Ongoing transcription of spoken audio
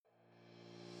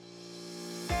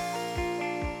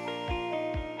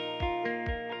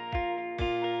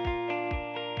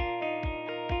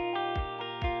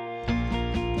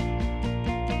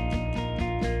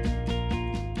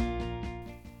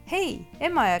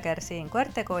Emma Jõger siin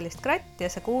koertekoolist Kratt ja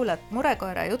sa kuulad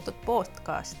Murekoera jutud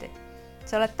podcasti.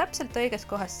 Sa oled täpselt õiges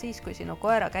kohas siis, kui sinu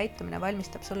koera käitumine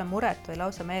valmistab sulle muret või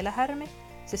lausa meelehärmi,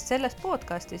 sest selles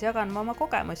podcastis jagan ma oma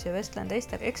kogemusi ja vestlen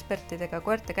teiste ekspertidega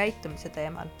koerte käitumise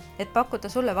teemal, et pakkuda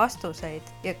sulle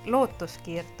vastuseid ja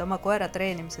lootuskiirt oma koera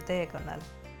treenimise teekonnal.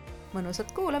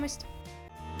 Mõnusat kuulamist!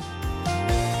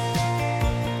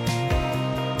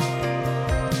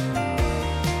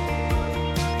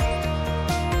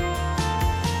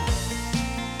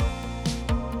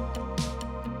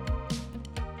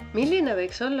 Milline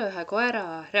võiks olla ühe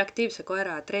reaktiivse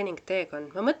koera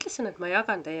treeningteekond? Ma mõtlesin, et ma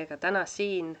jagan teiega täna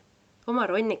siin oma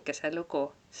Ronnikese lugu,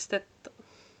 sest et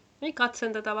ei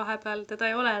katsendada vahepeal, teda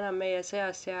ei ole enam meie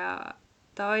seas ja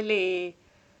ta oli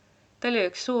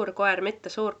üks suur koer,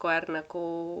 mitte suur koer nagu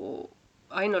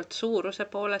ainult suuruse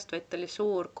poolest, vaid ta oli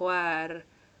suur koer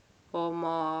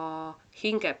oma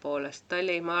hinge poolest.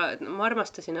 Ma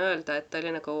armastasin öelda, et ta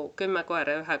oli nagu 10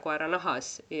 koera ühe koera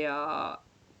nahas ja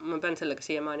ma pean sellega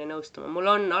siiamaani nõustuma. Mul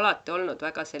on alati olnud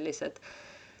väga sellised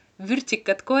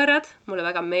vürtsikad koerad, mulle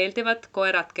väga meeldivad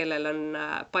koerad, kellel on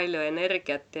palju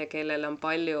energiat ja kellel on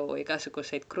palju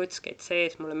igasuguseid krutskeid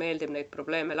sees. Mulle meeldib neid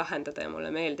probleeme lahendada ja mulle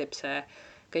meeldib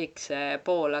kõik see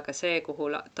pool, aga see,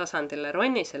 kuhu tasandile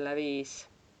Ronni selle viis,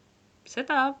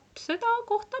 seda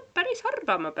kohta päris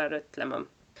harva, ma pean ütlema.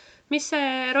 Mis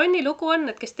see Ronni lugu on,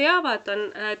 et kes teavad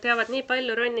nii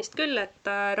palju Ronnist küll, et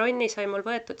Ronni sai mul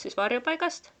võetud siis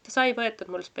varjupaigast. Ta sai võetud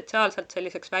mul spetsiaalselt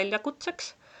selliseks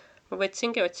väljakutseks. Ma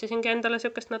otsisingi endale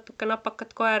sükest natuke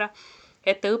napakat koera,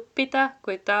 et õppida,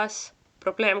 kuidas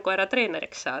probleemkoera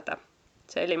treeneriks saada.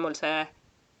 See oli mul see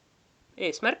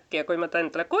eesmärk ja kui ma ta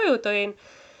endale koju tõin,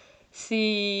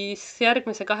 siis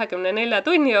järgmise 24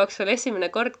 tunni jooksul esimene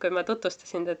kord, kui ma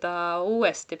tutvustasin teda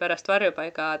uuesti pärast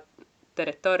varjupaiga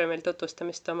territooriumil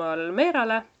tutvustamist omal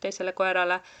Meerale, teisele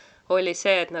koerale, oli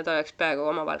see, et nad oleks peaaegu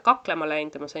omavahel kaklema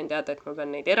läinud ja ma sain teada, et ma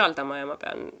pean neid eraldama ja ma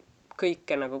pean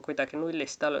kõike nagu kuidagi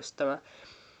nullist alustama.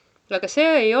 Aga see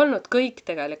ei olnud kõik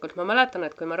tegelikult. Ma mäletan,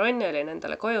 et kui ma Ronni olin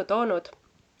endale koju toonud,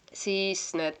 siis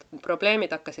need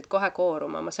probleemid hakkasid kohe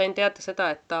kooruma. Ma sain teada seda,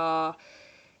 et ta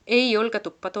ei julge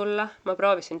tuppa tulla. Ma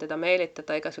proovisin teda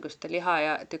meelitada igasuguste liha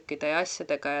ja tükkide ja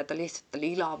asjadega ja ta lihtsalt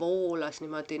ila voolas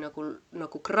niimoodi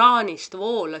nagu kraanist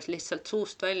voolas lihtsalt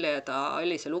suust välja ja ta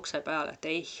oli seal ukse peal, et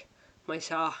ei, ma ei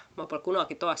saa, ma pole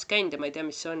kunagi toas käinud ja ma ei tea,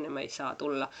 mis see on ja ma ei saa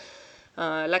tulla.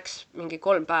 Läks mingi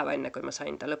 3 päeva enne, kui ma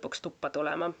sain ta lõpuks tuppa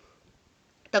tulema.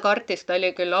 Ta kartis, ta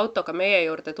oli küll autoga meie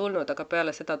juurde tulnud, aga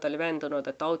peale seda ta oli veendunud,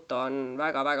 et auto on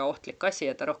väga-väga ohtlik asi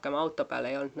ja ta rohkem auto peale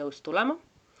ei olnud nõus tulema.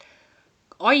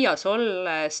 Aias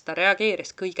olles ta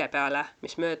reageeris kõige peale,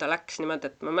 mis mööda läks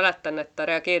niimoodi, et ma mäletan, et ta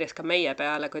reageeris ka meie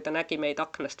peale, kui ta nägi meid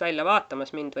aknast välja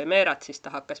vaatamas mind või Meerat, siis ta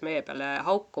hakkas meie peale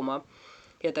haukuma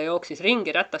ja ta jooksis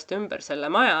ringi ratast ümber selle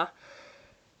maja.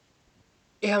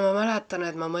 Ja ma mäletan,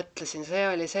 et ma mõtlesin, see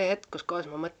oli see hetk, kus koos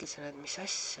ma mõtlesin, et mis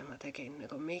asja ma tegin,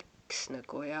 miks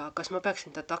ja kas ma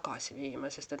peaksin ta tagasi viima,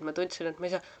 sest et ma tundsin, et ma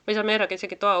ei saa Meeraga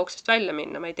isegi toa uksest välja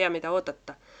minna, ma ei tea, mida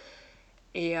oodata.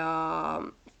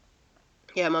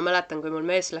 Ja ma mäletan, kui mul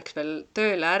mees läks veel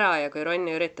tööle ära ja kui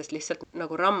Ronni üritas lihtsalt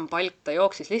nagu rampalk, ta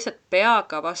jooksis lihtsalt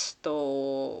peaga vastu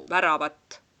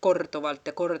väravat korduvalt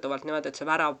niimoodi, et see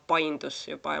värav paindus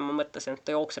juba ja ma mõtlesin, et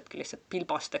ta jooksebki lihtsalt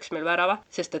pilbasteks meil värava,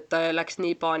 sest et ta läks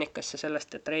nii paanikasse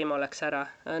sellest, et Reimo läks ära.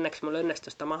 Õnneks mul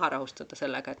õnnestus ta maha rahustada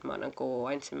sellega, et ma nagu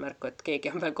andsin märku, et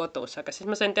keegi on veel kodus, aga siis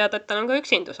ma sain teada, et tal on ka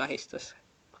üksindusahistus.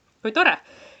 Kui tore,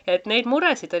 et neid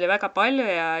muresid oli väga palju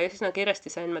ja siis kiiresti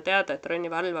sain ma teada, et Ronni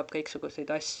valvab kõiksuguseid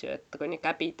asju, et kuni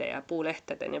käbide ja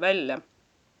puulehtedeni välja.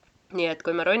 Nii et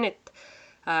kui ma Ronnit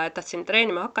tahtsin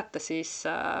treenima hakata, siis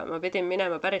ma pidin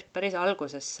minema päris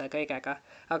algusesse kõigega.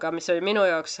 Aga mis oli minu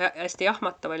jaoks hästi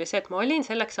jahmatav oli see, et ma olin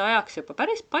selleks ajaks juba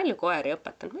päris palju koeri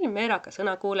õpetanud. Ma olin Meeraga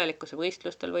sõnakuulelikkuse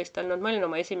võistlustel võistelnud, ma olin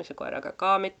oma esimese koeraga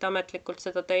ka mitte ametlikult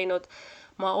seda teinud.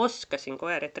 Ma oskasin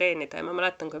koeri treenida ja ma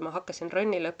mäletan, kui ma hakkasin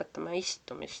Ronnile õpetama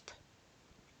istumist.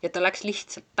 Ja ta läks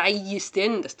lihtsalt täiesti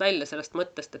endast välja sellest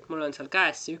mõttest, et mul on seal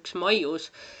käes üks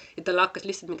maius ja tal hakkas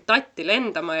lihtsalt mingi tatti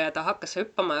lendama ja ta hakkas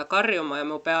hüppama ja karjuma ja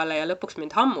mu peale ja lõpuks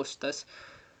mind hammustas.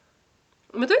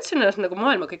 Ma tundsin ennast nagu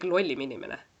maailma kõige lollim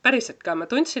inimene. Päriselt ka, ma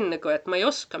tundsin nagu, et ma ei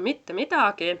oska mitte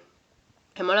midagi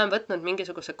ja ma olen võtnud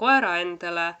mingisuguse koera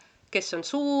endale, kes on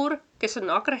suur, kes on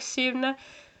agressiivne,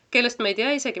 kellest ma ei tea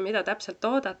isegi, mida täpselt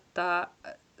oodata.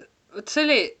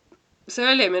 See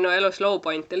oli minu elus low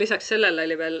point ja lisaks sellele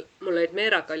oli veel, mul olid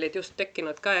Meeraga olid just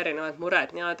tekkinud ka erinevad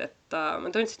mured niimoodi, et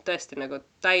ma tundsin tõesti nagu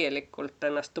täielikult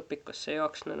ennast tupikusse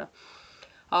jooksnuna.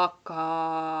 Aga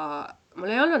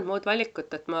mul ei olnud muud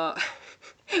valikut, et ma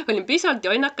olin piisavalt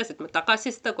jonnakas, et ma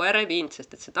tagasi seda koera ei viinud,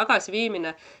 sest et see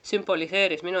tagasiviimine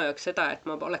sümboliseeris minu jaoks seda, et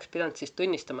ma oleks pidanud siis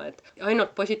tunnistama, et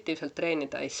ainult positiivselt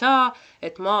treenida ei saa,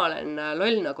 et ma olen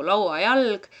loll nagu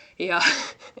lauajalg ja,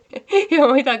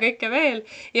 ja mida kõike veel.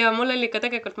 Ja mul oli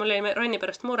Ronni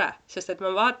pärast mure, sest et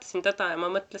ma vaatasin teda ja ma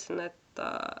mõtlesin, et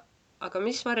aga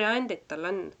mis variandid tal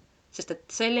on? Sest et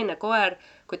selline koer,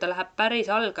 kui ta läheb päris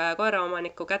algaja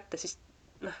koeraomaniku kätte, siis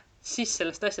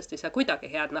sellest asjast ei saa kuidagi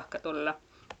head nahka tulla.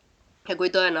 Ja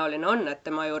kui tõenäoline on, et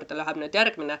tema juurde läheb nüüd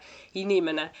järgmine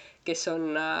inimene, kes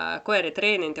on koeri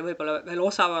treeninud ja võib-olla veel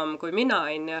osavam kui mina,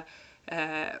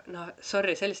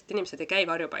 sorry, sellised inimesed ei käi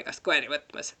varjupaigast koeri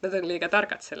võtmas, nad on liiga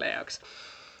targad selle jaoks.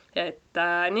 Et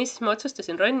niisiis ma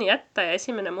otsustasin Ronni jätta ja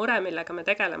esimene mure, millega me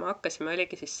tegelema hakkasime,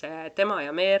 oligi siis see tema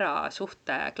ja Meera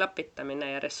suhte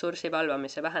klapitamine ja ressursi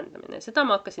valvamise vähendamine. Seda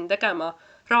ma hakkasin tegema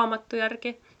raamatu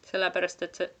järgi, sellepärast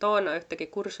et toona ühtegi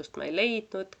kursust ma ei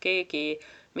leidnud, keegi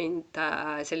mind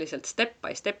selliselt step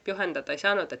by step juhendada ei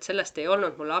saanud, et sellest ei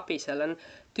olnud mul abi. Seal on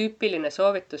tüüpiline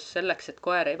soovitus selleks, et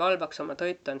koer ei valvaks oma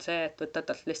toitu, on see, et võtta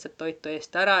talt lihtsalt toitu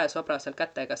eest ära ja sobra seal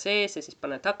kätega sees ja siis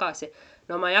pane tagasi.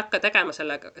 No ma ei hakka tegema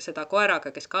seda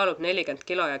koeraga, kes kaalub 40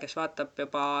 kilo ja kes vaatab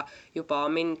juba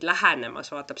mind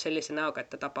lähenemas, vaatab sellise näoga,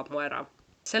 et ta tapab mu ära.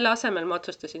 Selle asemel ma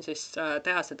otsustasin siis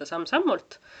teha seda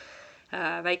samm-sammult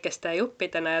väikeste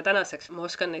juppidena ja tänaseks ma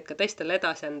oskan neid ka teistele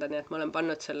edasi anda, nii et ma olen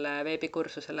pannud selle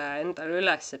veebikursusele endale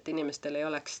üles, et inimestel ei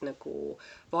oleks nagu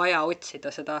vaja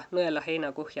otsida seda nõela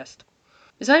heinakuhjast.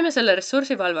 Me saime selle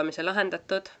ressursi valvamise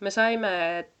lahendatud, me saime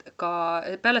ka,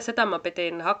 peale seda ma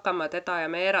pidin hakkama teda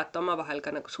ja Meerat omavahel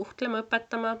ka nagu suhtlema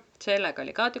õpetama. Sellega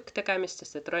oli ka tükk tegemist,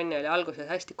 sest et Ronni oli alguses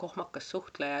hästi kohmakas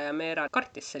suhtleja ja Meera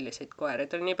kartis selliseid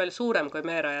koeri. Ta oli nii palju suurem kui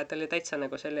Meera ja ta oli täitsa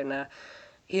nagu selline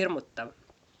hirmutav.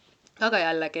 Aga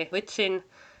jällegi võtsin,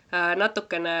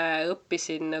 natukene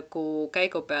õppisin nagu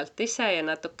käigu pealt ise ja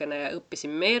natukene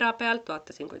õppisin Meera pealt,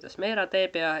 vaatasin, kuidas Meera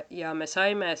teeb ja me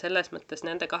saime selles mõttes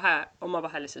nende kahe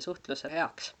omavahelise suhtluse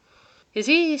heaks. Ja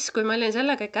siis, kui ma olin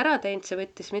selle kõik ära teinud, see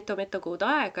võttis mitu kuud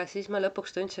aega, siis ma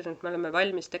lõpuks tundsin, et me oleme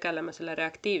valmis tegelema selle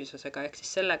reaktiivsusega, ehk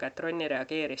siis sellega, et Ronni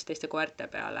reageeris teiste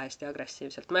koerte peale hästi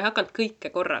agressiivselt. Ma ei hakanud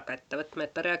kõike korraga ette võtma,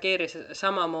 et ta reageeris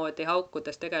samamoodi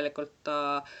haukudes tegelikult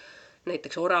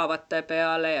näiteks oravate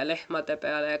peale ja lehmade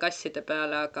peale ja kasside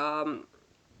peale, aga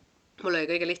mul oli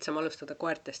kõige lihtsam alustada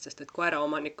koertest, sest et koerad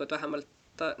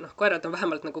on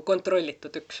vähemalt nagu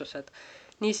kontrollitud üksused.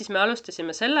 Niisiis me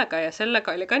alustasime sellega ja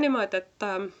sellega oli ka niimoodi, et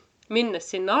minnes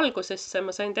sinna algusesse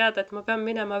ma sain teada, et ma pean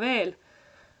minema veel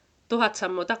 1000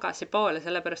 sammu tagasi poole,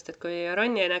 sellepärast et kui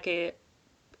Ronni nägi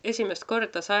esimest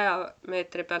korda 100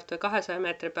 meetri pealt või 200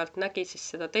 meetri pealt nägi siis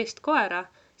seda teist koera,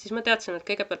 siis ma teadsin, et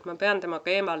kõigepealt ma pean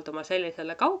temaga eemalduma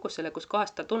sellisele kaugusele, kus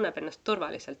kohast ta tunneb ennast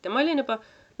turvaliselt. Ja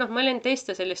ma olin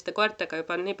teiste selliste koertega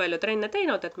juba nii palju trenne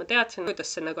teinud, et ma teadsin,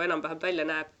 kuidas see nagu enam-vähem välja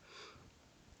näeb.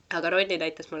 Aga Ronni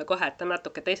näitas mulle kohe, et ta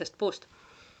natuke teisest puust.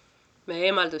 Me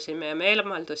eemaldusime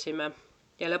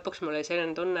ja lõpuks mul oli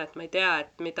selline tunne, et ma ei tea,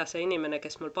 et mida see inimene,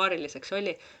 kes mul paariliseks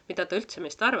oli, mida ta üldse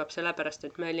meist arvab, sellepärast,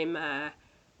 et me olime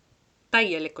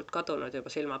täielikult kadunud juba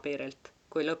silmapiirilt.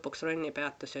 Kui lõpuks Ronni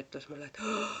peatus ja ütles mulle, et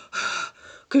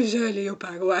kui see oli jube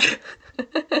koer.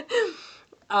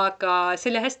 Aga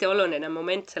see oli hästi oluline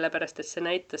moment, sellepärast, et see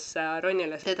näitas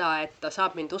Ronnile seda, et ta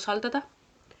saab mind usaldada.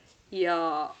 Ja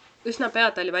üsna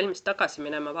pea ta oli valmis tagasi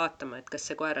minema vaatama, et kas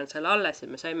see koer on seal alles ja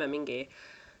me saime mingi,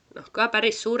 ka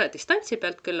päris suure distantsi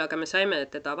pealt küll, aga me saime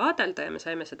teda vaadelda ja me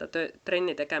saime seda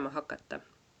trenni tegema hakata.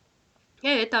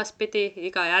 Ja edaspidi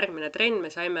iga järgmine trenn me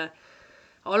saime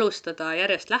alustada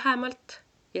järjest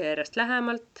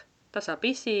lähemalt,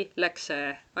 tasapisi läks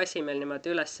see asi meil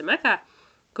niimoodi ülesse mäge,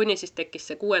 kuni siis tekkis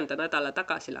see 6. nädala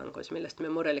tagasilangus, millest me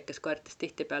murelikes koertes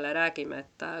tihtipeale räägime,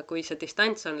 et kui see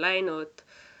distants on läinud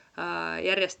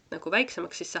järjest nagu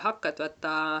väiksemaks, siis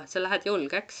sa lähed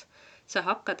julgeks, sa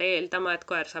hakkad eeldama, et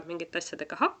koer saab mingite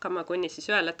asjadega hakkama, kuni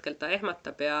siis ühel hetkel ta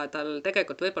ehmatab ja tal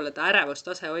tegelikult võib-olla ta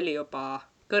ärevustase oli juba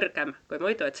kõrgem kui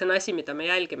muidu, et see on asi, mida me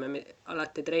jälgime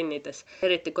alati trennides.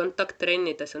 Eriti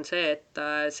kontakttrennides on see, et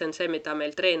see on see, mida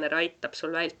meil treener aitab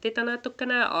sul vältida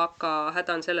natukene, aga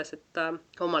häda on selles, et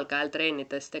omal käel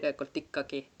treenides tegelikult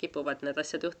ikkagi kipuvad need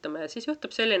asjad juhtuma ja siis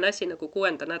juhtub selline asi nagu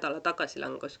 6. nädala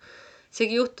tagasilangus. See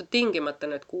ei juhtu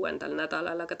tingimata nüüd 6.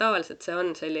 nädalal, aga tavaliselt see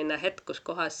on selline hetk, kus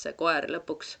kohas see koer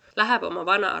lõpuks läheb oma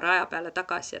vana raja peale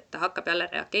tagasi, et ta hakkab jälle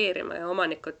reageerima ja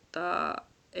omanikud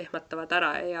ehmatavad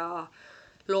ära ja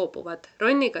loobuvad.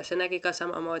 Ronniga see nägi ka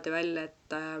samamoodi välja,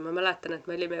 et ma mäletan, et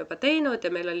me olime juba teinud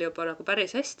ja meil oli juba nagu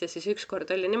päris hästi ja siis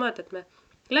ükskord oli niimoodi, et me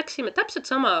läksime täpselt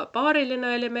sama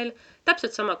paariline oli meil,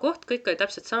 täpselt sama koht, kõik oli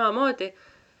täpselt samamoodi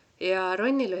ja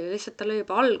Ronnil oli lihtsalt, tal oli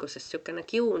juba alguses niisugune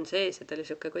kiun sees ja ta oli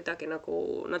niisugune kuidagi nagu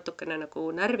natukene nagu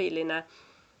närviline.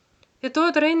 Ja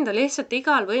too trenn ta lihtsalt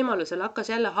igal võimalusel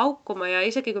hakkas jälle haukuma ja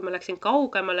isegi kui ma läksin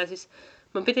kaugemale, siis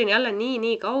ma pidin jälle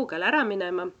nii kaugele ära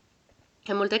minema.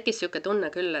 Ja mul tekkis niisugune tunne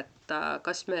küll, et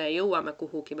kas me jõuame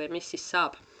kuhugi või mis siis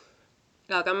saab.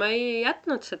 Aga ma ei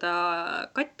jätnud seda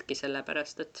katki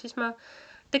sellepärast, et siis ma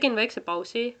tegin väikse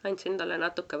pausi, andsin talle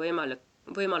natuke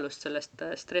võimalust sellest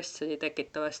stressi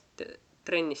tekitavast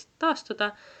trennist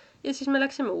taastuda ja siis me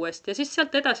läksime uuesti ja siis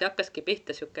sealt edasi hakkaski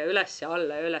pihta niisugune üles ja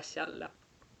alla ja üles ja alla.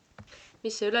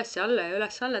 Mis see üles ja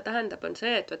alla tähendab, on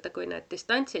see, et võtta, kui need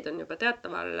distantsid on juba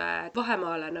teatavale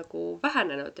vahemaale nagu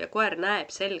vähenenud ja koer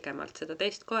näeb selgemalt seda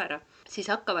teist koera,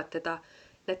 siis hakkavad teda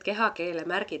need kehakeele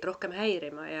märgid rohkem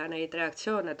häirima ja neid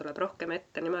reaktsioone tuleb rohkem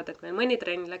ette niimoodi, et meil mõni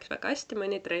trenn läks väga hästi,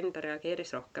 mõni trenn ta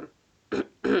reageeris rohkem.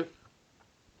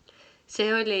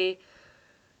 See oli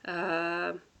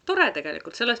tore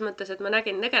tegelikult, selles mõttes, et ma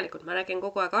nägin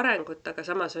kogu aeg arengut, aga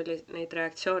samas oli neid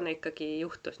reaktsioone ikkagi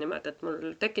juhtus niimoodi, et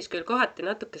mul tekkis küll kohati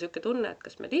natuke niisugune tunne, et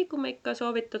kas me liigume ikka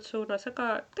soovitud suunas,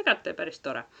 aga tegelikult oli päris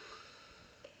tore.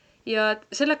 Ja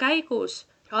selle käigus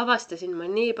avastasin ma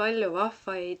nii palju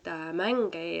vahvaid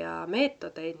mänge ja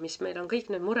meetodeid, mis meil on kõik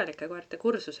need murelike koerte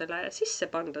kursusele sisse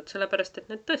pandud, sellepärast, et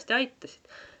need tõesti aitasid.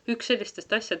 Üks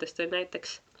sellistest asjadest oli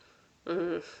näiteks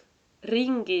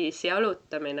ringis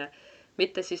jalutamine,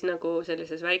 mitte siis nagu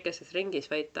sellises väikeses ringis,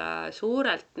 vaid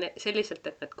suurelt selliselt,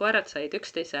 et need koerad said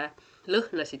üksteise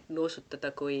lõhnasid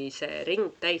nuusutada, kui see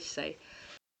ring täis sai.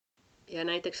 Ja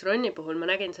näiteks Ronni puhul ma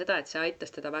nägin seda, et see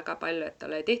aitas teda väga palju, et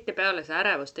talle tihtipeale see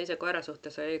ärevus teise koera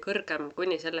suhtes oli kõrgem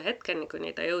kuni selle hetkeni,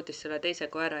 kuni ta jõudis selle teise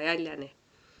koera jäljeni.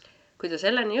 Kui ta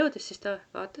selleni jõudis, siis ta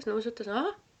vaatas, nuusutas,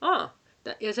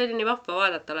 ja see oli nii vahva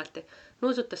vaadata alati.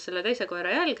 Nuusutas selle teise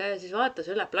koera jälge ja siis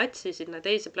vaatas üle platsi, sinna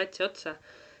teise platsi otsa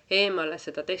eemale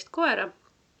seda teist koera.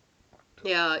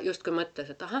 Ja just kui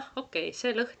mõtles, et okei,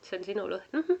 see lõhn, see on sinu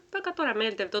lõhn. Väga tore,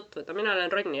 meeldiv tutvuda. Mina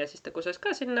olen Ronni ja siis ta kuses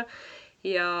ka sinna.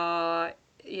 Ja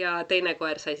teine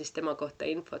koer sai siis tema kohta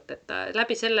infot, et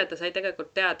läbi selle ta sai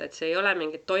tegelikult teada, et see ei ole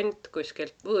mingi tont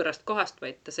kuskilt võõrast kohast,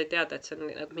 vaid ta sai teada, et see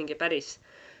on mingi päris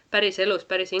elus,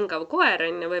 päris hingav koer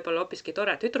on ja võib-olla hoopiski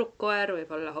tore tüdrukkoer,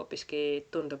 võib-olla hoopiski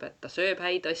tundub, et ta sööb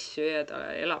häid asju ja ta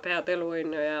elab head elu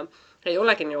on ja ei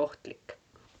olegi nii ohtlik.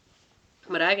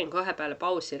 Ma räägin kohe peale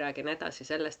pausi, räägin edasi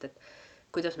sellest, et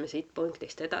kuidas me siit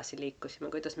punktist edasi liikusime,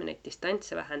 kuidas me neid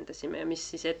distantse vähendasime ja mis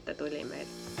siis ette tuli meil.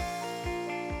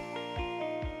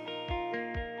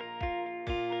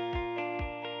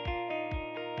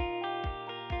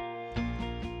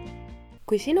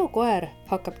 Kui sinu koer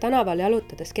hakkab tänaval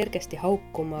jalutades kergesti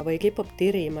haukuma või kipub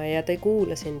tirima ja ta ei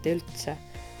kuula sind üldse,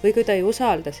 või kui ta ei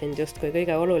usalda sind justkui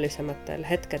kõige olulisematel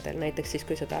hetkedel, näiteks siis,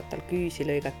 kui sa tahad tal küüsi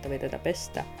lõigata või teda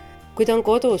pesta, kui ta on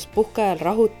kodus puhkeajal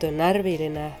rahutu ja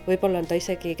närviline, võib-olla on ta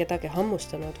isegi kedagi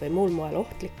hammustanud või muul moel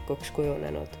ohtlikuks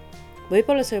kujunenud.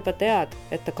 Võib-olla sa juba tead,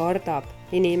 et ta kardab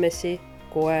inimesi,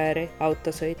 koeri,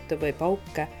 autosõitu või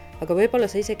pauke, aga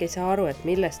võib-olla sa isegi ei saa aru, et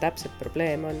milles täpselt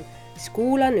probleem on. Siis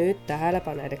kuula nüüd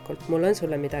tähelepanelikult, mul on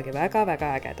sulle midagi väga-väga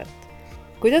ägedat.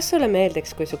 Kuidas sulle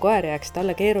meeldiks, kui su koer jääks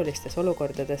talle keerulistes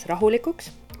olukordades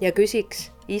rahulikuks ja küsiks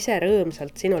ise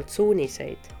rõõmsalt sinult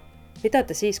suuniseid? Mida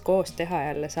te siis koos teha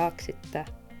jälle saaksite?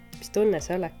 Mis tunne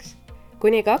see oleks?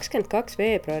 Kuni 22.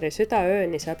 veebruari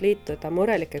südaööni saab liituda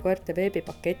murelike koerte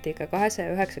veebipaketiga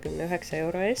 299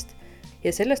 € eest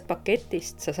ja sellest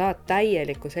paketist sa saad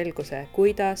täieliku selguse,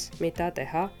 kuidas, mida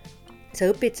teha. Sa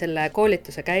õpid selle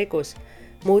koolituse käigus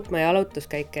muutma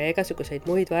jalutuskäike ja igasuguseid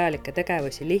muid vajalikke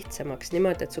tegevusi lihtsamaks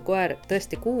niimoodi, et su koer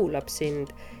tõesti kuulab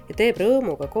sind ja teeb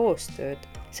rõõmuga koostööd.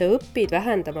 Sa õpid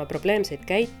vähendama probleemseid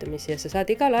käitumisi ja sa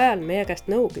saad igal ajal meie käest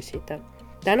nõu küsida.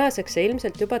 Tänaseks sa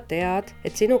ilmselt juba tead,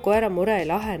 et sinu koera mure ei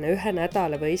lahene 1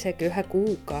 nädala või isegi 1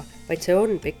 kuuga, vaid see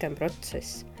on pikem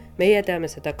protsess. Meie teame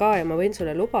seda ka ja ma võin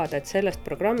sulle lubada, et sellest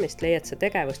programmist leiad sa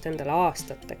tegevust endale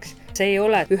aastateks. See ei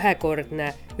ole ühekordne,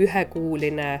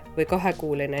 1-kuuline või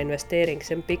 2-kuuline investeering,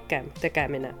 see on pikem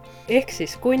tegemine. Ehk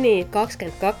siis kuni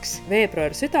 22.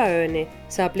 veebruar südaööni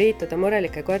saab liituda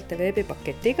murelike koerte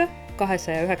veebipaketiga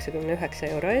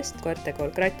 299 € eest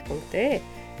koertekoolkratt.ee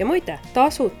ja muide,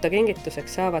 tasuta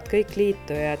kingituseks saavad kõik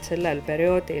liitujad sellel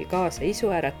perioodil kaasa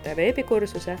isuärataja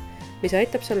veebikursuse, mis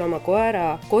aitab sul oma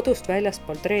koera kodust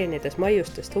väljaspool treenides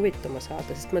maiustest huvituma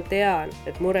saada, sest ma tean,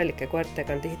 et murelike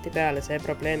koertega on tihtipeale see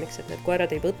probleemiks, et need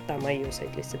koerad ei võta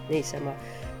maiuseid lihtsalt niisama.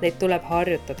 Neid tuleb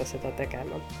harjutada seda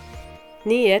tegema.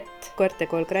 Nii et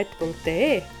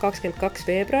koertekoolkratt.ee 22.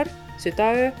 veebruar,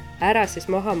 südaöö, ära siis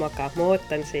maha maga, ma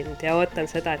ootan sind ja ootan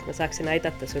seda, et ma saaksin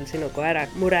aidata sul sinu koera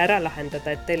mure ära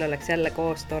lahendada, et teil oleks jälle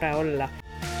koos tore olla.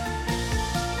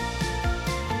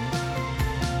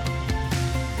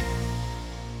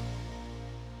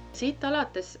 siit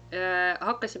alates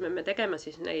hakkasime me tegema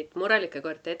siis neid murelike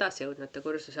koerte edasijõudnute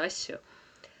kursuse asju.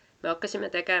 Me hakkasime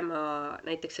tegema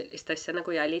näiteks sellist asja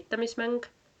nagu jälitamismäng,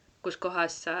 kus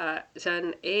kohas see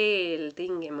on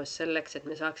eeltingimus selleks, et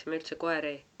me saaksime üldse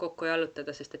koeri kokku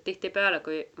jalutada, sest et tihtipeale,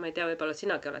 kui ma ei tea, võib-olla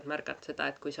sinagi oled märganud seda,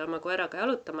 et kui sa oma koeraga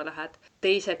jalutama lähed,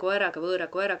 teise koeraga,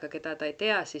 võõra koeraga, keda ta ei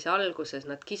tea, siis alguses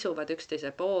nad kisuvad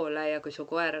üksteise poole ja kui su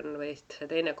koer on või see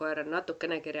teine koer on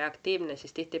natukenegi reaktiivne,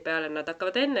 siis tihtipeale nad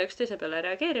hakkavad enne üksteise peale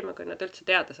reageerima, kui nad üldse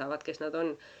teada saavad, kes nad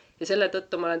on. Ja selle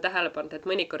tõttu ma olen tähele pannud, et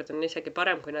mõnikord on isegi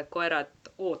parem, kui need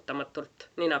koerad ootamatult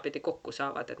ninapidi kokku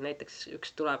saavad, et näiteks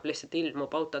üks tuleb lihtsalt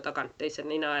ilmub auto tagant teise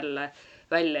nina jälle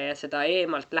välja ja seda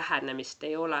eemalt lähenemist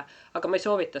ei ole. Aga ma ei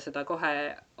soovita seda kohe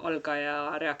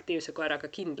algaja reaktiivse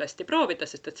koeraga kindlasti proovida,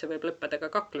 sest et see võib lõppeda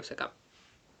ka kaklusega.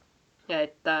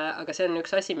 Aga see on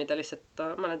üks asi, mida lihtsalt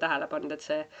ma olen tähele pannud, et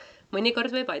see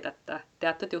mõnikord võib aidata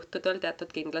teatud juhtudel,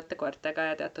 teatud kindlate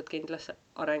koertega ja teatud kindlas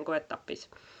arenguetapis.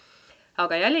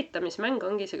 Aga jälitamismäng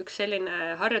ongi see üks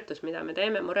selline harjutus, mida me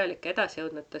teeme murelike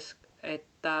edasijõudnutes,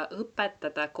 et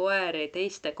õpetada koeri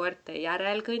teiste koerte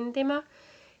järel kõndima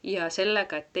ja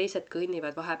sellega, et teised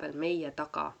kõnnivad vahepeal meie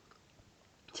taga.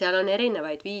 Seal on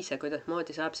erinevaid viise, kuidas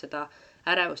moodi saab seda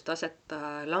ärevustaset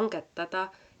langetada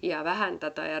ja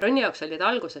vähendada ja Ronni jaoks olid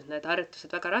alguses need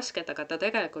harjutused väga rasked, aga ta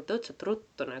tegelikult õudselt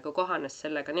ruttu nagu kohanes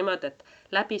sellega niimoodi,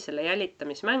 et läbi selle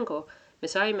jälitamismängu me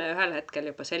saime ühel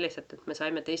hetkel juba selliselt, et me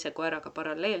saime teise koeraga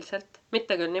paralleelselt,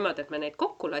 mitte küll niimoodi, et me neid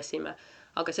kokku lasime,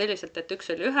 aga selliselt, et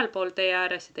üks oli ühel pool tee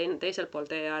ääres ja teine teisel pool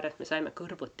tee ääres, me saime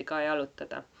kõrvuti ka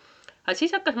jalutada. Aga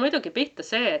siis hakkas muidugi pihta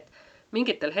see, et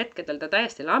mingitel hetkedel ta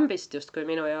täiesti lambist justkui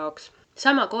minu jaoks.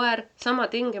 Sama koer, sama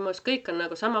tingimus, kõik on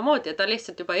nagu samamoodi ja ta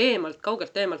lihtsalt juba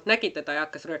kaugelt eemalt nägi teda ja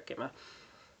hakkas röökima.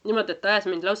 Niimoodi, et ta ajas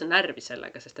mind lausa närvi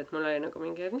sellega, sest et mul oli nagu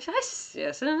mingi, mis asja,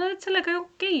 sellega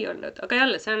okei olnud. Aga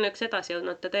jälle, see on üks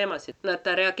edasijõudnute teemasid. Nad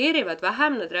reageerivad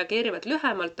vähem, nad reageerivad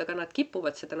lühemalt, aga nad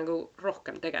kipuvad seda nagu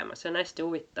rohkem tegema. See on hästi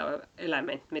huvitav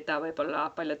element, mida võib-olla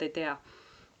paljud ei tea.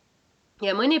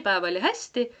 Ja mõni päev oli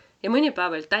hästi ja mõni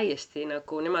päev oli täiesti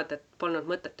nagu niimoodi, et polnud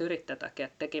mõtet üritadagi,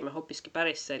 et tegime hoopiski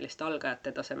päris sellist algajate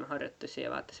taseme harjutusi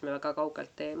ja vaatasime väga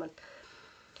kaugelt eemalt.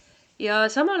 Ja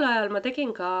samal ajal ma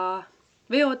tegin ka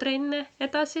veotrenne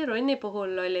edasi. Ronni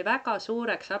puhul oli väga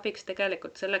suureks abiks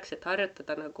tegelikult selleks, et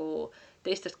harjutada nagu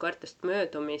teistest koertest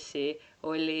möödumisi,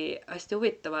 oli hästi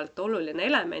huvitavalt oluline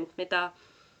element, mida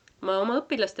ma oma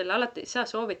õpilastele alati ei saa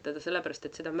soovitada, sellepärast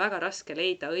et seda on väga raske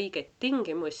leida õigeid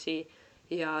tingimusi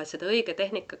ja seda õige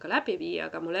tehnikaga läbi viia,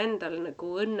 aga mul endal nagu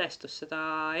õnnestus seda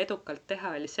edukalt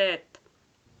teha, oli see, et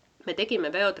me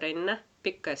tegime veotrenne,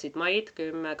 pikkasid maid,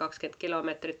 10-20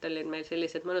 kilomeetrit olid meil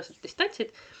sellised mõnusad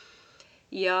distantsid.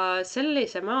 Ja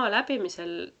sellise maa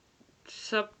läbimisel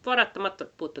sa paratamatult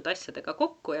puutud asjadega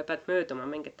kokku ja pead mööduma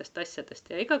mingitest asjadest.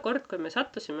 Ja iga kord, kui me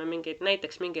sattusime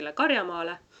näiteks mingile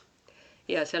karjamaale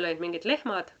ja seal olid mingid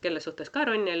lehmad, kelle suhtes ka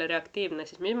Ronni oli reaktiivne,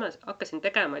 siis mis ma hakkasin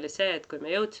tegema oli see, et kui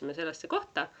me jõudsime sellesse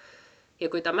kohta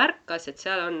ja kui ta märkas, et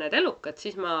seal on need elukad,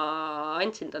 siis ma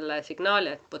andsin talle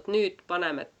signaali, et võt nüüd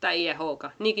paneme täie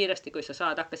hooga. Nii kiiresti, kui sa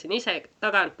saad, hakkasin ise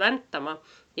tagant väntama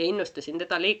ja innustasin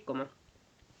teda liikuma.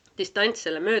 Distants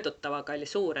selle möödutavaga oli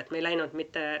suur, et me ei läinud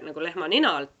mitte nagu lehma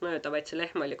nina alt mööda, vaid see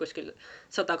lehm oli kuskil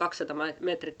 100-200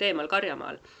 meetrit eemal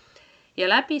karjamaal. Ja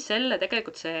läbi selle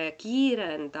tegelikult see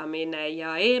kiirendamine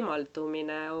ja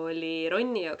eemaldumine oli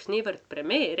Ronni jaoks niivõrd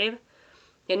premeeriv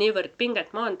ja niivõrd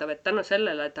pinget maandav, et tänu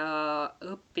sellele ta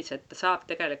õppis, et ta saab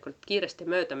tegelikult kiiresti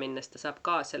mööda minnes, ta saab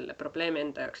ka selle probleemi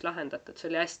enda jaoks lahendatud.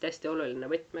 See oli hästi oluline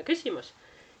võtmeküsimus.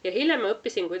 Ja hiljem ma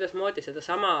õppisin, kuidas moodi seda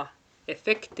sama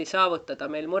efekti saavutada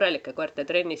meil murelike koerte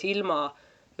trennis ilma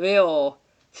veo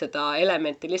seda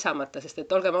elementi lisamata, sest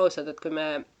et olgem ausad, et kui me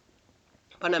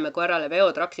paneme koerale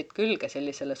veotraksid külge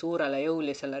sellisele suurele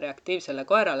jõulisele reaktiivsele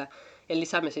koerale ja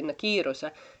lisame sinna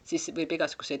kiiruse, siis võib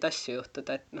igasuguseid asju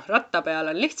juhtuda, et ratta peal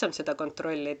on lihtsam seda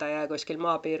kontrollida ja kuskil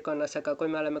maapiirkonnas, aga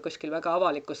kui me oleme kuskil väga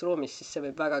avalikus ruumis, siis see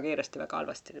võib väga kiiresti, väga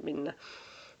halvasti minna.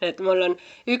 Et mul on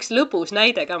üks lõbus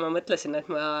näide ka, ma mõtlesin, et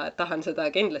ma tahan seda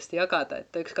kindlasti jagada,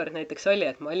 et ükskord näiteks oli,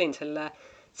 et ma olin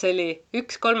see oli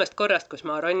 1-3 korrast, kus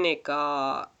ma Ronniga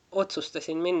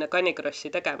otsustasin minna kannikrossi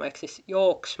tegema, ehk siis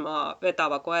jooksma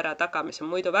vedava koera taga, mis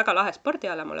on muidu väga lahe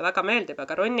spordiala, mulle väga meeldib,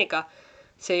 aga Ronniga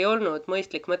see ei olnud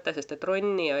mõistlik mõte, sest et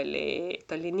Ronni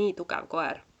ta oli nii tugev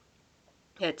koer,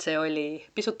 et see oli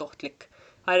pisut ohtlik,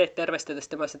 eriti arvestades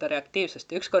tema seda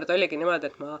reaktiivsust. Ja ükskord oligi niimoodi,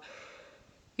 et ma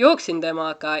jooksin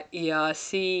temaga ja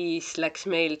siis läks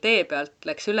meil tee pealt,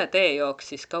 läks üle tee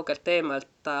jooksis kaugelt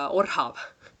eemalt orhav.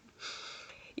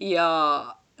 Ja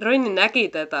Ronni nägi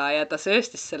teda ja ta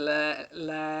sööstis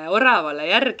sellele oravale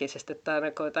järgi, sest et ta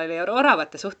oli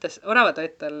oravate suhtes,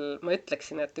 oravatoitel ma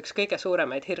ütleksin, et üks kõige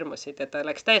suuremaid hirmusid ja ta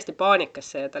läks täiesti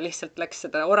paanikasse ja ta lihtsalt läks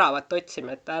seda oravat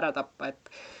otsima, et ta ära tappa, et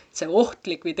see oht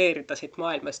likvideerida siit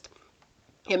maailmast.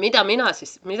 Ja mida mina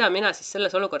siis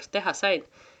selles olukorras teha sain?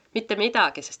 Mitte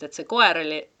midagi, sest et see koer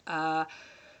oli,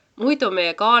 muidu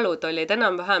meie kaalud olid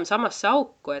enam-vähem samasse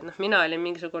auku, et mina olin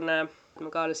mingisugune, ma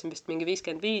kaalusin vist mingi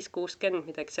 55, 60,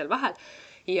 midagi seal vahel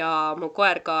ja mu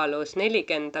koer kaalus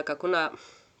 40, aga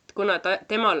kuna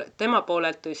tema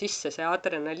poolelt tuli sisse see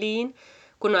adrenaliin,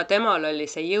 kuna temal oli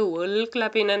see jõuõlg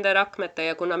läbi nende rakmete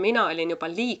ja kuna mina olin juba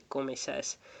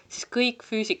liikumises, siis kõik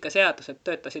füüsikaseadused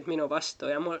töötasid minu vastu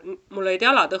ja mul olid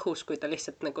jalad õhus, kui ta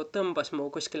lihtsalt nagu tõmbas mu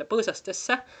kuskile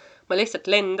põõsastesse. Ma lihtsalt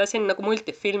lendasin nagu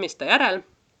multifilmis ta järel,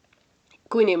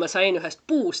 kuni ma sain ühest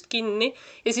puust kinni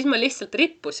ja siis ma lihtsalt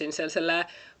rippusin seal selle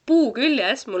puu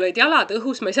küljes, mul olid jalad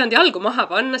õhus, ma ei saanud jalgu maha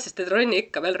panna, sest et Ronni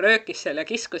ikka veel röökis seal ja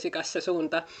kiskus igasse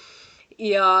suunda.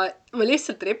 Ja ma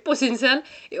lihtsalt rippusin seal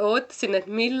ja ootasin,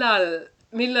 et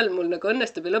millal mul nagu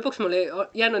õnnestub ja lõpuks mul ei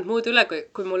jäänud muud üle,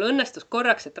 kui mul õnnestus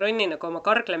korraks, et Ronni nagu oma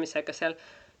karglemisega seal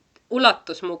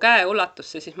ulatus mu käe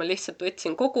ulatusse, siis ma lihtsalt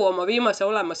võtsin kogu oma viimase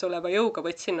olemasoleva jõuga,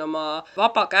 võtsin oma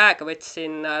vaba käega,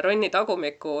 võtsin Ronni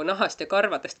tagumiku nahast ja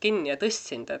karvadest kinni ja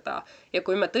tõstsin teda. Ja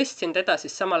kui ma tõstsin teda,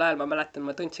 siis samal ajal ma mäletan,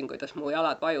 ma tundsin, kuidas mu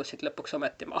jalad vajusid lõpuks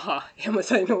ometi maha ja ma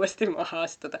sain uuesti maha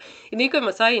astuda. Ja nii kui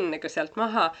ma sain nagu sealt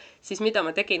maha, siis mida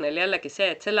ma tegin, oli jällegi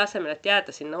see, et selle asemel, et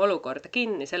jääda sinna olukorda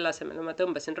kinni, selle asemel ma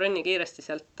tõmbasin Ronni kiiresti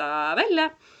sealt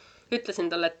välja,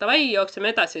 ütlesin talle, et davai,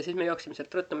 jookseme edasi ja siis me jooksime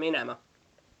sealt ruttu minema.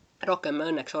 Rohkem me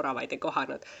õnneks oravaid ei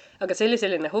kohanud. Aga see oli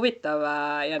selline huvitav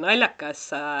ja naljakas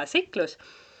seiklus,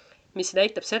 mis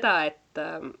näitab seda, et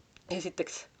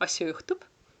esiteks asju juhtub.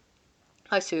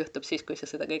 Asju juhtub siis, kui sa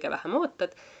seda kõige vähem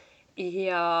ootad.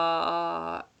 Ja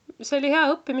see oli hea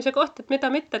õppimise koht, et mida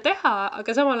mitte teha,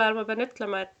 aga samal ajal ma pean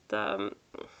ütlema, et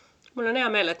mul on hea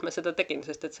meel, et ma seda tegin,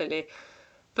 sest et see oli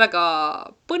väga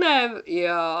põnev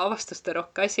ja avastuste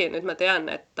rohke asi ja nüüd ma tean,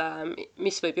 et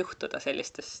mis võib juhtuda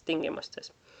sellistes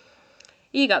tingimustes.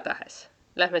 Igatahes,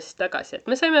 lähme siis tagasi, et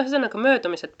me saime ühesõnaga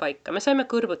möödumised paika, me saime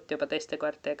kõrvuti juba teiste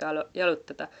koertega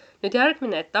jalutada. Nüüd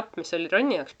järgmine etapp, mis oli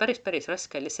Ronni jaoks päris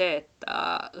raske, oli see, et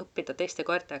õppida teiste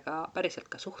koertega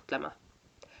päriselt ka suhtlema.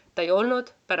 Ta ei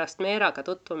olnud pärast Meeraga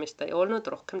tutvumist, ta ei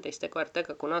olnud rohkem teiste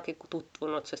koertega kunagi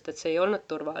tutvunud, sest et see ei olnud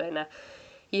turvaline.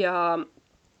 Ja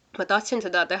ma tahtsin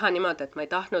seda teha niimoodi, et ma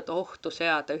ei tahtnud ohtu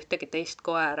seada ühtegi teist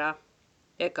koera,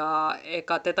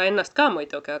 ega teda ennast ka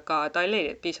muidugi, aga ta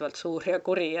oli piisavalt suur ja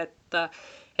kuri,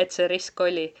 et see risk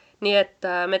oli. Nii et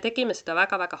me tegime seda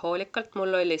väga hoolikalt.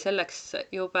 Mul oli selleks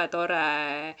jube tore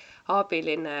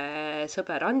abiline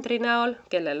sõber Andri näol,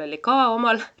 kellel oli ka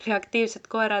omal reaktiivsed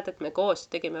koerad, et me koos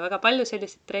tegime väga palju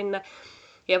selliseid trenne.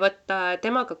 Ja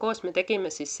temaga koos me tegime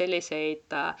siis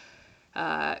selliseid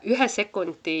 1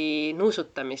 sekundi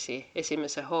nuusutamisi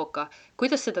esimese hooga.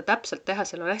 Kuidas seda täpselt teha,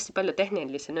 seal on hästi palju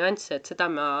tehnilisi nüansse, et seda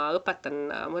ma õpetan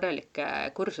murelike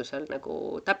kursusel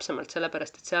nagu täpsemalt,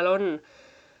 sellepärast, et seal on,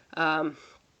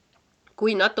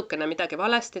 kui natukene midagi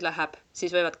valesti läheb,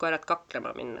 siis võivad koerad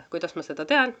kaklema minna. Kuidas ma seda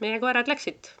tean? Meie koerad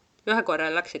ühe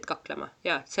koerale läksid kaklema.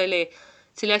 Ja see oli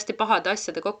hästi pahade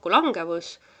asjade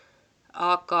kokkulangevus,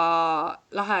 aga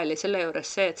lahe oli selle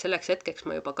juures see, et selleks hetkeks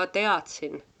ma juba ka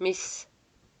teadsin, mis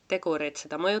tegurid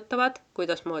seda mõjutavad,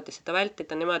 kuidas moodi seda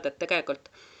vältida niimoodi, et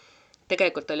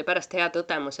tegelikult oli pärast hea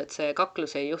tõdemus, et see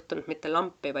kaklus ei juhtunud mitte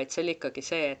lampi, vaid see oli ikkagi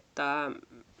see, et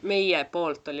meie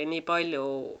poolt oli nii palju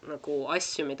nagu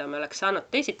asju, mida me oleks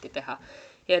saanud teisiti teha.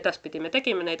 Ja edaspidi me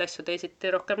tegime neid asju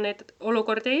teisiti, rohkem neid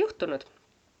olukordi ei juhtunud.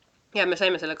 Ja me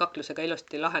saime selle kaklusega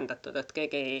ilusti lahendatud, et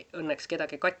õnneks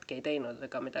kedagi katki ei teinud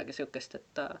ega midagi sihukest,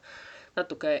 et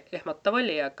natuke ehmatav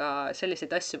oli, aga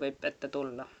selliseid asju võib ette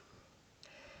tulla.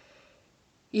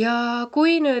 Ja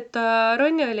kui nüüd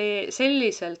Ronni oli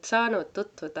selliselt saanud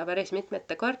tutvuda päris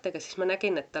mitmete koertega, siis ma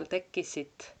nägin, et tal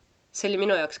tekkisid, see oli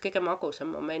minu jaoks kõige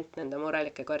magusam moment nende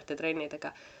murelike koerte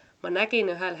trennidega. Ma nägin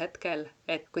ühel hetkel,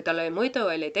 et kui tal muidu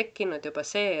oli tekkinud juba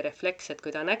see refleks, et kui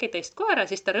ta nägi teist koera,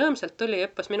 siis ta rõõmsalt tuli ja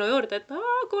hüppas minu juurde, et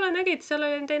kuule nägid, seal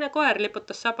oli teine koer,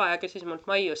 liputas saba ja küsis mult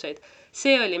maiuseid.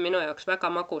 See oli minu jaoks väga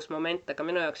magus moment, aga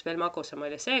minu jaoks veel magusam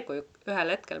oli see, kui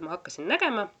ühel hetkel ma hakkasin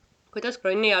nägema, kuidas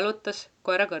Ronni jalutas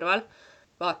koera kõrval,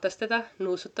 vaatas teda,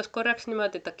 nuusutas korraks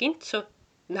niimoodi ta kintsu,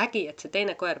 nägi, et see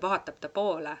teine koer vaatab ta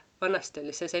poole. Vanasti oli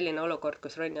see selline olukord,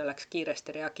 kus Ronni oleks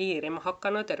kiiresti reageerima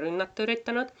hakanud ja rünnata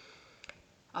üritanud.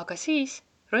 Aga siis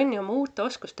Ronni oma uute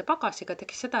oskuste pagasiga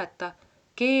tegi seda, et ta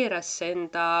keeras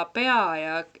enda pea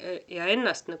ja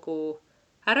ennast nagu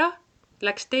ära,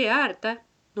 läks tee äärde,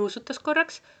 nuusutas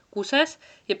korraks, kuses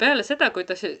ja peale seda, kui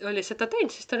ta oli seda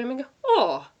teinud, siis ta oli mingi,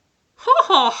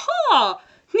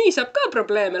 nii saab ka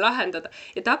probleeme lahendada.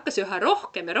 Ja ta hakkas üha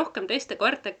rohkem ja rohkem teiste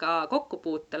koertega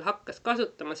kokkupuutel hakkas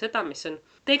kasutama seda, mis on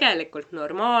tegelikult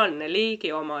normaalne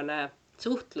liigiomane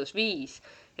suhtlusviis.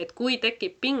 Et kui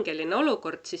tekib pingeline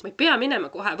olukord, siis ma ei pea minema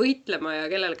kohe võitlema ja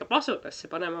kellelegi pasunasse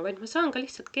panema, vaid ma saan ka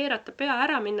lihtsalt keerata pea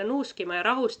ära, minna nuuskima ja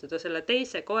rahustada selle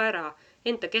teise koera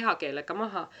enda kehakeelega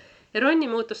maha. Ja Ronni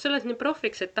muutus selles nii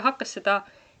profiks, et ta hakkas seda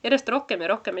järjest rohkem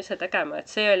ja rohkem ise tegema, et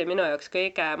see oli minu jaoks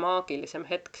kõige maagilisem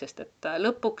hetk, sest et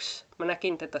lõpuks ma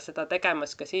nägin teda seda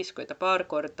tegemas ka siis, kui ta paar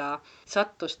korda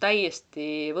sattus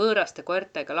täiesti võõraste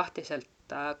koertega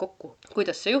lahtiselt kokku.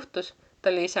 Kuidas see juhtus? Ta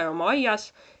oli ise oma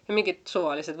aias ja mingid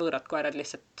suvalised võõrad koerad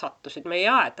lihtsalt sattusid meie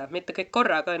aeda, mitte kõik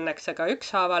korraga õnneks, aga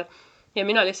ükshaaval. Ja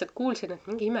mina lihtsalt kuulsin, et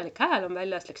mingi imelik hääl on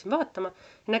väljas, läksin vaatama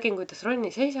ja nägin, kuidas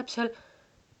Ronni seisab seal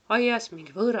aias,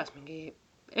 mingi võõras, mingi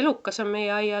elukas on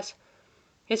meie aias.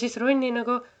 Ja siis Ronni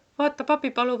nagu vaatab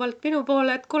abipaluvalt minu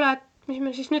poole, et kuule, et mis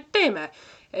me siis nüüd teeme.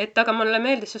 Aga mulle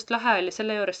meeldis just lahe oli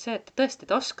selle juures see, et tõesti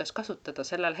ta oskas kasutada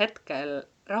sellel hetkel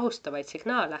rahustavaid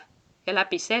signaale ja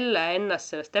läbi selle ennast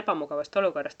sellest ebamugavast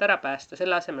olukorrast ära päästa,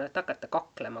 selle asemel, et hakata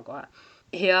kaklema kohe.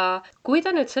 Ja kui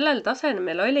ta nüüd sellel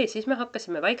tasemel oli, siis me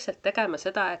hakkasime vaikselt tegema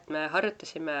seda, et me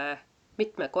harjutasime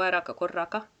mitme koeraga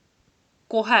korraga.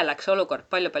 Kohe läks olukord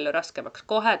palju raskemaks.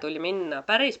 Kohe tuli minna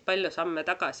päris palju samme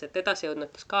tagasi, et edasi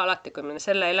jõudnutas ka alati, kui me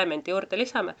selle elemendi juurde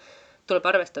lisame, tuleb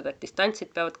arvestada, et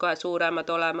distantsid peavad kohe suuremad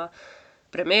olema,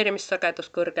 premeerimissagedus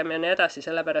kõrgem ja nii edasi,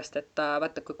 sellepärast, et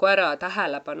vaata, kui koera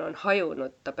tähelepanu on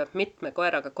hajunud, ta peab mitme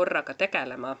koeraga korraga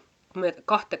tegelema,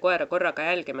 kahte koera korraga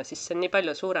jälgima, siis see on nii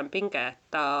palju suurem pinge,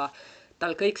 et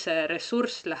tal kõik see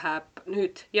ressurss läheb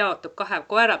nüüd jaotub 2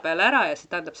 koera peale ära ja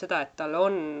see tähendab seda, et tal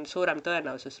on suurem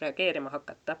tõenäosus reageerima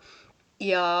hakata.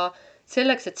 Ja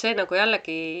selleks, et see nagu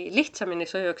jällegi lihtsamini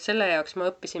sujuks, selle jaoks ma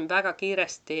õppisin väga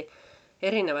kiiresti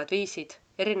erinevad viisid,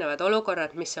 erinevad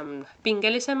olukorrad, mis on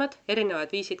pingelisemad, erinevad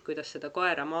viisid, kuidas seda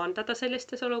koera maandada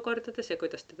sellistes olukordades ja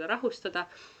kuidas teda rahustada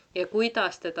ja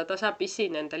kuidas teda tasapisi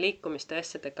nende liikumiste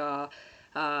asjadega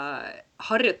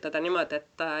harjutada niimoodi,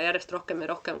 et järjest rohkem ja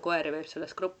rohkem koeri võib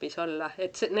selles grupis olla.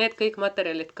 Et need kõik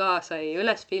materjalid ka sai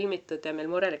üles filmitud ja meil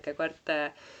murelike koerte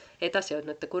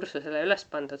edasijõudnute kursusele üles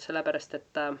pandud, sellepärast,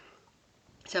 et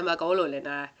see on väga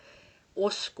oluline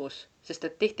oskus, sest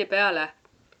et tihtipeale,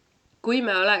 kui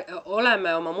me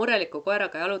oleme oma mureliku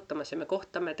koeraga jalutamas ja me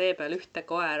kohtame tee peal ühte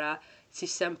koera,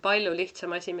 siis see on palju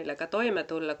lihtsam asi, millega toime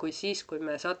tulla, kui siis, kui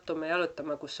me sattume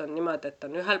jalutama, kus on niimoodi, et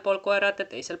on ühel pool koerad ja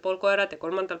teisel pool koerad ja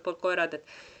kolmandal pool koerad,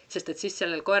 sest et siis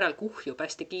sellel koeral kuhjub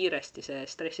hästi kiiresti see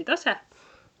stressitase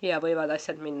ja võivad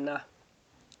asjad minna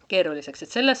keeruliseks.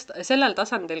 Et sellel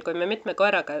tasandil, kui me mitme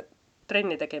koeraga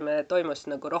trenni tegime, toimus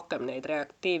nagu rohkem neid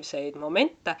reaktiivseid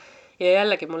momente ja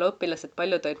jällegi mulle õpilased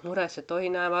palju tõid mures, et oi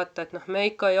näe, vaata, et me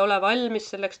ikka ei ole valmis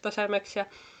selleks tasemeks ja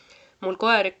mul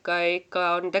koer ikka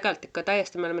on tegelikult ikka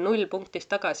täiesti, me oleme 0 punktis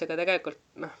tagasi, aga tegelikult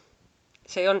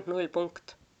see ei olnud 0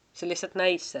 punkt. See lihtsalt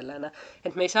näis sellena,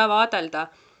 et me ei saa vaadelda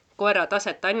koera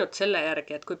taset ainult selle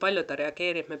järgi, et kui palju ta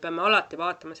reageerib. Me peame alati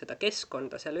vaatama seda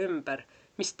keskkonda seal ümber,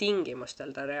 mis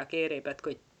tingimustel ta reageerib, et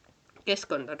kui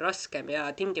keskkond on raskem ja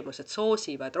tingimused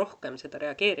soosivad rohkem seda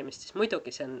reageerimist, siis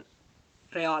muidugi see on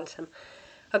reaalsem.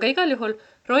 Aga igal juhul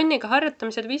Ronniga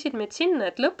harjutamised viisid meid sinna,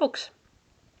 et lõpuks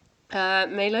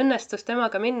meil õnnestus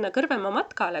temaga minna Kõrvemaa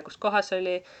matkale, kus kohas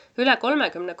oli üle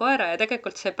 30 koera ja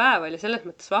tegelikult see päev oli selles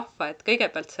mõttes vahva, et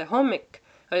kõigepealt see hommik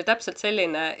oli täpselt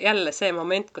selline jälle see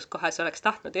moment, kus kohas oleks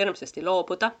tahtnud hirmsasti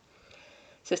loobuda.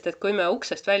 Sest et kui me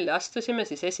uksest välja astusime,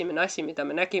 siis esimene asi, mida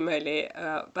me nägime, oli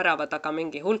värava taga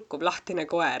mingi hulkuv lahtine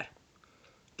koer,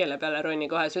 kelle peale Ronni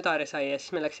kohe südari sai ja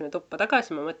siis me läksime tuppa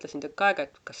tagasi. Ma mõtlesin tükk aega,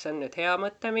 et kas see on nüüd hea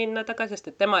mõte minna tagasi, sest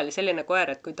et tema oli selline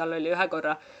koer, et kui tal oli ühe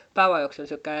korra päeva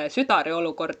jooksul siuke südari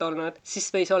olukord olnud,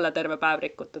 siis võis olla terve päev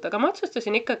rikutud. Aga ma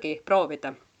otsustasin ikkagi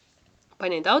proovida.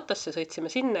 Panin ta autosse, sõitsime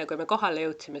sinna ja kui me kohale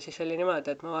jõudsime, siis oli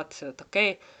niimoodi, et ma vaatasin, et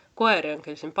okei, koeri on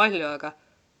küll siin palju, aga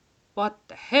what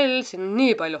the hell, siin on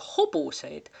nii palju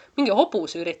hobuseid. Mingi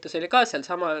hobusüritus oli ka seal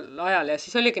samal ajal ja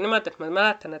siis oligi niimoodi, et ma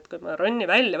mäletan, et kui ma Ronni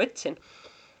välja võtsin,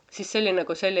 siis see oli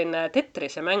nagu selline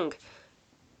Tetrise mäng,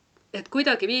 et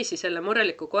kuidagi viisi selle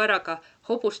mureliku koeraga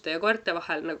hobuste ja koerte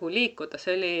vahel nagu liikuda.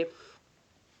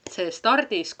 See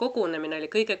stardis kogunemine oli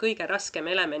kõige raskem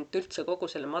element üldse kogu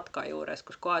selle matka juures,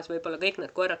 kus kohas võib-olla kõik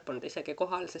need koerad polnud isegi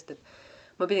kohal, sest et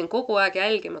ma pidin kogu aeg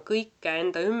jälgima kõike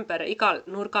enda ümber, igal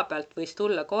nurga pealt võis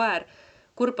tulla koer.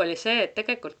 kurb oli see, et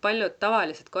tegelikult paljud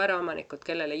tavalised koeraomanikud,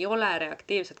 kellel ei ole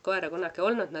reaktiivset koera kunagi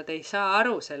olnud, nad ei saa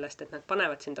aru sellest, et nad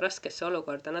panevad sind raskesse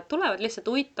olukorda. Nad tulevad lihtsalt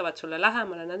uitavad sulle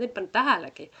lähemale, nad ei pane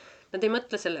tähelegi. Nad ei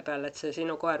mõtle selle peale, et see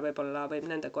sinu koer võib-olla võib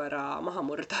nende koera maha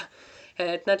murda.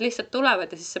 Et nad lihtsalt tulevad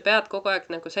ja siis sa pead kogu aeg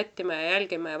nagu sättima ja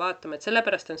jälgima ja vaatama, et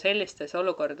sellepärast on sellistes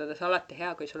olukordades alati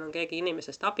hea, kui sul on keegi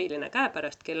inimesest abiline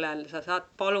käepärast, kellel sa saad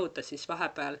paluda siis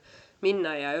vahepeal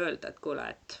minna ja öelda, et kuule,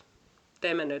 et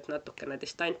teeme nüüd natukene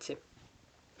distantsi.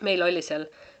 Meil oli seal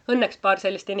õnneks paar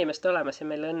sellist inimest olemas ja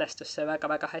meil õnnestus see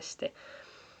väga-väga hästi.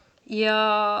 Ja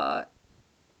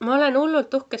ma olen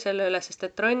hullult uhke selle üle, sest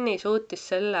et Ronni suutis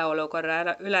selle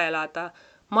olukorra üle elada,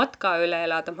 matka üle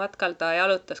elada. Matkal ta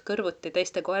jalutas kõrvuti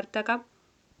teiste koertega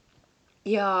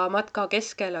ja matka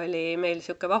keskel oli meil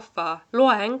siuke vahva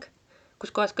loeng,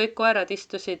 kus kohas kõik koerad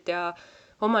istusid ja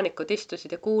omanikud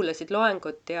istusid ja kuulasid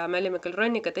loengut ja me olime küll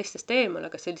Ronniga teistest eemal,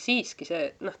 aga see oli siiski see,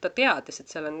 ta teadis,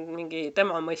 et seal on mingi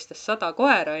tema mõistes 100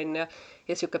 koera on ja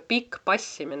siuke pikk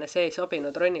passimine, see ei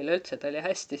sobinud Ronnile üldse, ta oli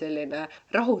hästi selline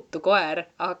rahutu koer,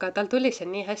 aga tal tuli see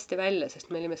nii hästi välja,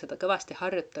 sest me olime seda kõvasti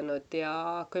harjutanud ja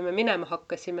kui me minema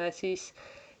hakkasime,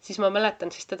 siis ma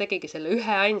mäletan, siis ta tegigi selle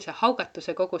ühe ainsa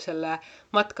haugatuse kogu selle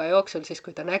matka jooksul, siis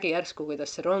kui ta nägi järsku,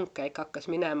 kuidas see rongkäik hakkas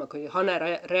minema, kui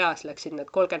hanereas läksid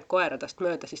need 30 koeradast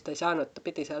mööda, siis ta ei saanud, ta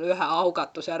pidi seal ühe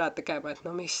haugatuse ära tegema, et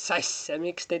no mis asja,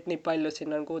 miks teid nii palju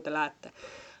siin on, kuhu te lähete.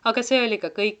 Aga see oli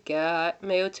ka kõik ja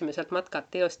me jõudsime sealt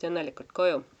matkat ilusti õnnelikult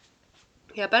koju.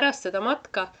 Ja pärast seda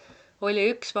matka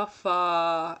oli üks vahva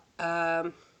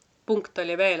punkt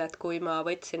oli veel, et kui ma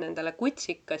võtsin endale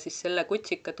kutsika, siis selle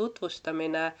kutsika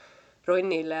tutvustamine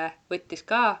Ronnile võttis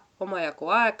ka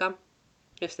omajagu aega.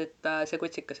 Just, et see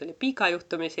kutsikas oli Piga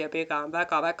juhtumisi ja Piga on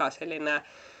väga-väga selline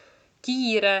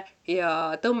kiire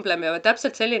ja tõmblem ja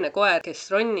täpselt selline koer, kes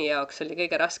Ronni jaoks oli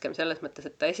kõige raskem selles mõttes,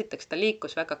 et esiteks ta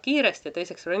liikus väga kiiresti ja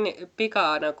teiseks Piga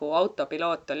nagu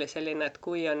autopiloot oli selline, et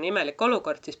kui on imelik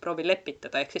olukord, siis proovi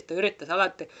lepitada. Ehk siis ta üritas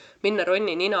alati minna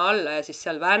Ronni nina alla ja siis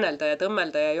seal väänelda ja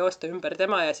tõmmelda ja joosta ümber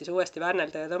tema ja siis uuesti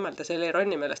väänelda ja tõmmelda. See oli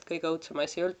Ronni meelest kõige õudsem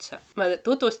asi üldse. Ma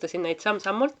tutvustasin neid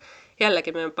samm-sammult.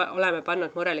 Jällegi me oleme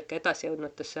pannud murelike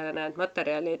edasijõudnutesse need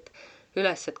materjalid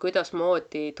üles, et kuidas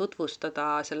moodi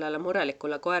tutvustada sellele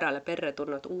murelikule koerale perre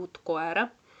tulnud uut koera.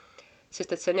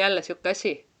 Sest et see on jälle siuke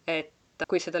asi, et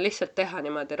kui seda lihtsalt teha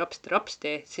niimoodi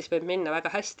ropsti, siis võib minna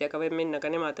väga hästi, aga võib minna ka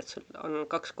niimoodi, et sul on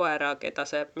 2 koera, keda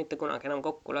see mitte kunagi enam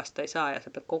kokku lasta ei saa ja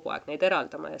sa pead kogu aeg neid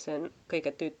eraldama ja see on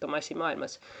kõige tüütum asi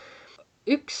maailmas.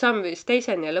 Üks samm viis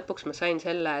teiseni ja lõpuks ma sain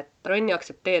selle, et Ronni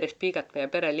aktsepteeris Pigat meie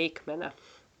pereliikmena.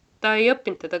 Ta ei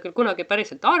õppinud teda küll kunagi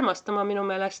päriselt armastama minu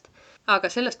meelest,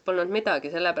 aga sellest polnud midagi,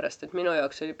 sellepärast, et minu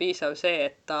jaoks oli piisav see,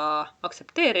 et ta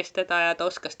aktsepteeris teda ja ta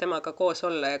oskas temaga koos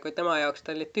olla ja kui tema jaoks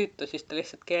ta oli tüütu, siis ta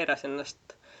lihtsalt keeras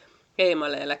ennast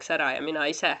eemale ja läks ära ja mina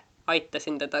ise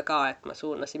aitasin teda ka, et ma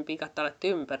suunasin Pigat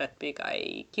alati ümber, et Piga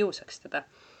ei kiusaks teda.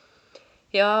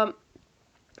 Ja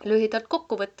lühidalt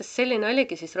kokkuvõttes selline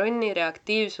oligi siis Ronni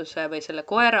reaktiivsuse või selle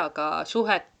koeraga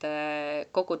suhete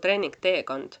kogu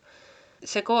treeningteekond.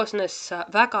 See koosnes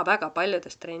väga-väga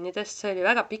paljudest treenidest, see oli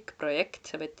väga pikk projekt,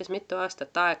 see võttis mitu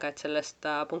aastat aega, et sellest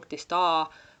punktist A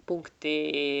punkti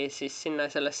siis sinna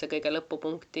sellesse kõige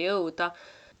lõpupunkti jõuda.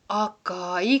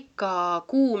 Aga iga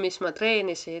kuu, mis ma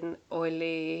treenisin,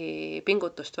 oli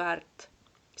pingutust väärt.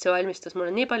 See valmistas mulle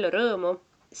nii palju rõõmu,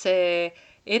 see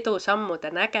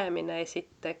edusammude nägemine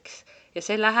esiteks ja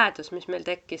see lähedus, mis meil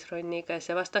tekkis Ronniga ja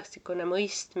see vastastikune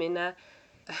mõistmine.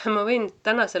 Ma võin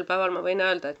tänasel päeval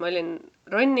öelda, et ma olin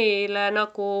Ronnile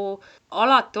nagu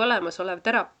alati olemas olev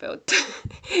terapeut.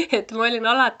 Et ma olin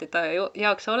alati ta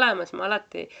jaoks olemas, ma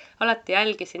alati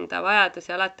jälgisin ta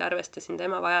vajadusi, alati arvestasin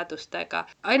tema vajadustega.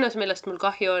 Ainus, millest mul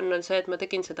kahju on see, et ma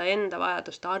tegin seda enda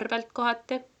vajaduste arvelt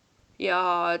kohati ja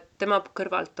tema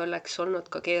kõrvalt oleks olnud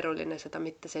ka keeruline seda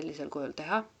mitte sellisel kujul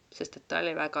teha. Sest et ta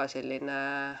oli väga selline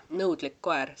nõudlik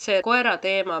koer. See koera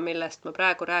teema, millest ma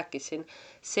praegu rääkisin,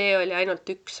 see oli ainult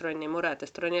üks Ronni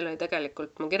muredest. Ronnil oli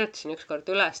tegelikult, ma kirjutasin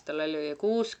ükskord üles, tal oli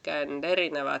 60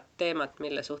 erinevat teemat,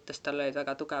 mille suhtes tal olid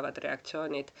väga tugevad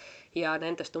reaktsioonid ja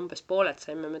nendest umbes pooled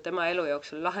saime me tema elu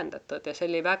jooksul lahendatud ja see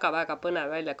oli väga-väga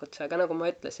põnev väljakutse, aga nagu ma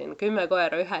ütlesin, 10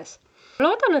 koera ühes.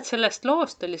 Loodan, et sellest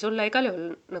loost oli sulle igal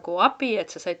juhul nagu abi,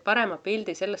 et sa said parema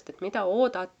pildi sellest, et mida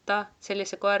oodata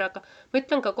sellise koeraga. Ma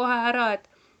ütlen ka kohe ära, et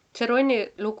see Ronni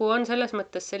lugu on selles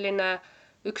mõttes selline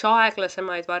üks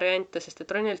aeglasemaid variante, sest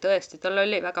et Ronnil tõesti, tal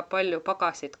oli väga palju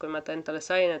pagasid, kui ma ta endale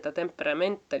sain, et ta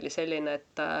temperament oli selline,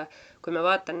 et kui ma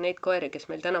vaatan neid koeri, kes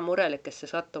meil täna murelikesse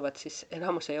satuvad, siis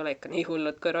enamus ei ole ikka nii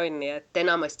hullud kui Ronni, et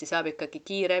enamasti saab ikkagi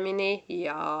kiiremini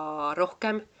ja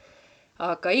rohkem.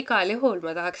 Aga igal juhul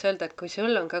ma tahaks öelda, et kui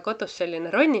sul on ka kodus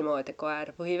selline Ronni moodi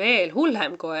koer või veel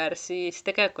hullem koer, siis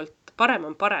tegelikult parem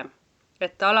on parem.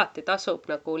 Et alati tasub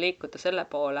nagu liikuda selle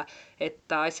poole, et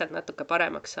ta asjad natuke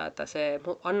paremaks saada. See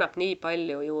annab nii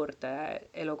palju juurde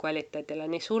elukvaliteedile,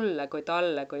 nii sulle kui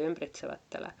talle kui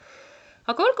ümbritsevatele.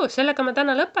 Aga olgu, sellega ma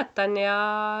täna lõpetan ja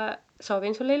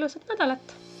soovin sulle ilusat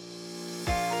nädalat.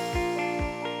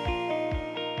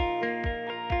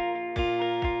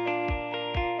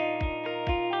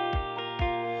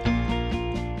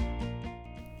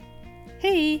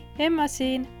 Hei, Emma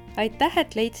siin! Aitäh,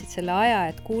 et leidsid selle aja,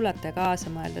 et kuulata ja kaasa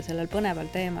mõelda sellel põneval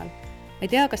teemal. Ma ei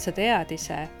tea, kas sa tead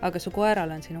ise, aga su koeral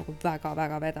on sinuga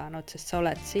väga vedanud, sest sa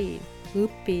oled siin.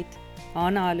 Õpid,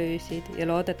 analüüsid ja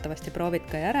loodetavasti proovid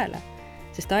ka järele,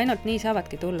 sest ainult nii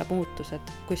saavadki tulla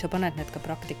muutused, kui sa paned need ka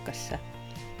praktikasse.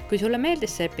 Kui sulle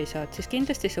meeldis see episood, siis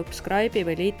kindlasti subscribe'i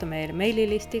või liitu meil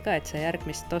meililistiga, et sa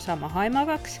järgmist osa maha ei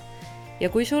magaks. Ja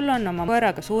kui sul on oma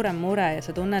koeraga suurem mure ja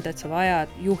sa tunned, et sa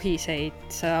vajad juhiseid,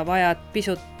 sa vajad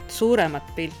pisut suuremat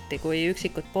pilti, kui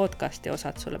üksikud podcasti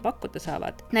osad sulle pakkuda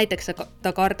saavad. Näiteks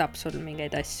ta kardab sul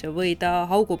mingeid asju või ta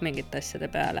haugub mingite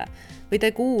asjade peale või ta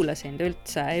ei kuula sind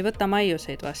üldse, ei võta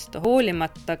maiuseid vastu,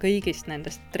 hoolimata kõigist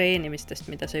nendest treenimistest,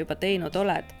 mida sa juba teinud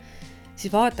oled.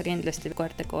 Siis vaata kindlasti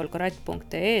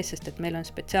koertekoolkorat.ee, sest et meil on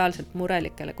spetsiaalselt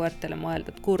murelikele koertele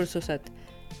mõeldud kursused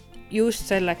just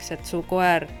selleks, et su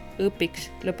koer õpiks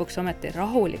lõpuks ometi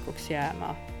rahulikuks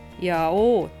jääma ja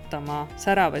ootama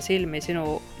särava silmi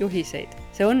sinu juhiseid.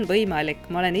 See on võimalik,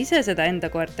 ma olen ise seda enda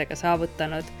koertega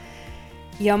saavutanud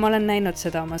ja ma olen näinud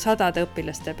seda oma 100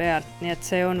 õpilaste pealt, nii et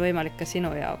see on võimalik ka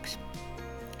sinu jaoks.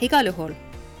 Igal juhul,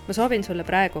 ma soovin sulle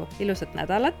praegu ilusat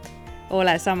nädalat,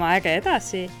 ole sama äge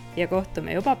edasi ja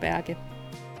kohtume juba peagi.